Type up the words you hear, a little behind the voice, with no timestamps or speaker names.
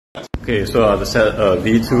Okay, so I have to set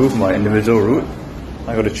V2 for my individual route.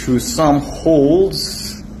 I gotta choose some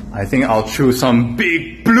holds. I think I'll choose some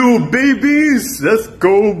big blue babies. Let's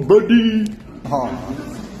go, buddy.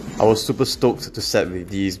 I was super stoked to set with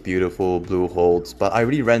these beautiful blue holds, but I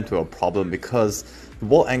really ran into a problem because the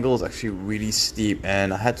wall angle is actually really steep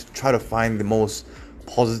and I had to try to find the most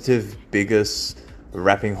positive, biggest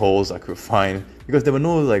wrapping holes I could find because there were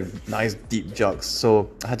no like nice deep jugs. So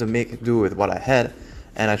I had to make do with what I had,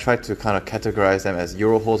 and I tried to kind of categorize them as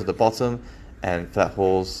Euro holes at the bottom and flat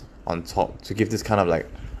holes on top to give this kind of like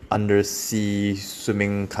undersea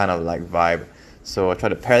swimming kind of like vibe. So I tried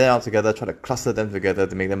to pair them out together, try to cluster them together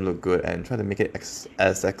to make them look good and try to make it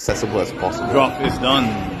as accessible as possible. Drop is done.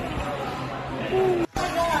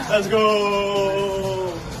 Let's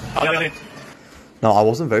go! Now, I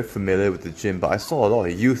wasn't very familiar with the gym, but I saw a lot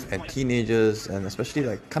of youth and teenagers and especially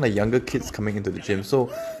like kind of younger kids coming into the gym.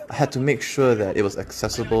 So I had to make sure that it was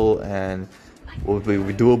accessible and would be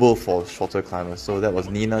doable for shorter climbers. So that was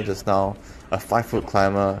Nina just now, a 5-foot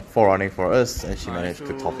climber, forerunning for us, and she managed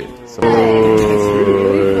to top it. So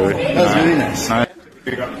that's really nice.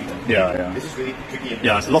 Yeah.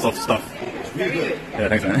 Yeah, it's lots of stuff. Yeah,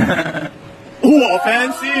 thanks, man. Oh,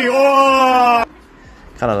 fancy! Oh!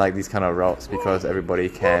 Kind of like these kind of routes because everybody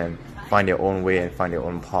can find their own way and find their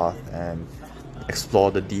own path and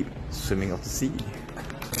explore the deep swimming of the sea.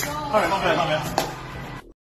 Alright, not bad.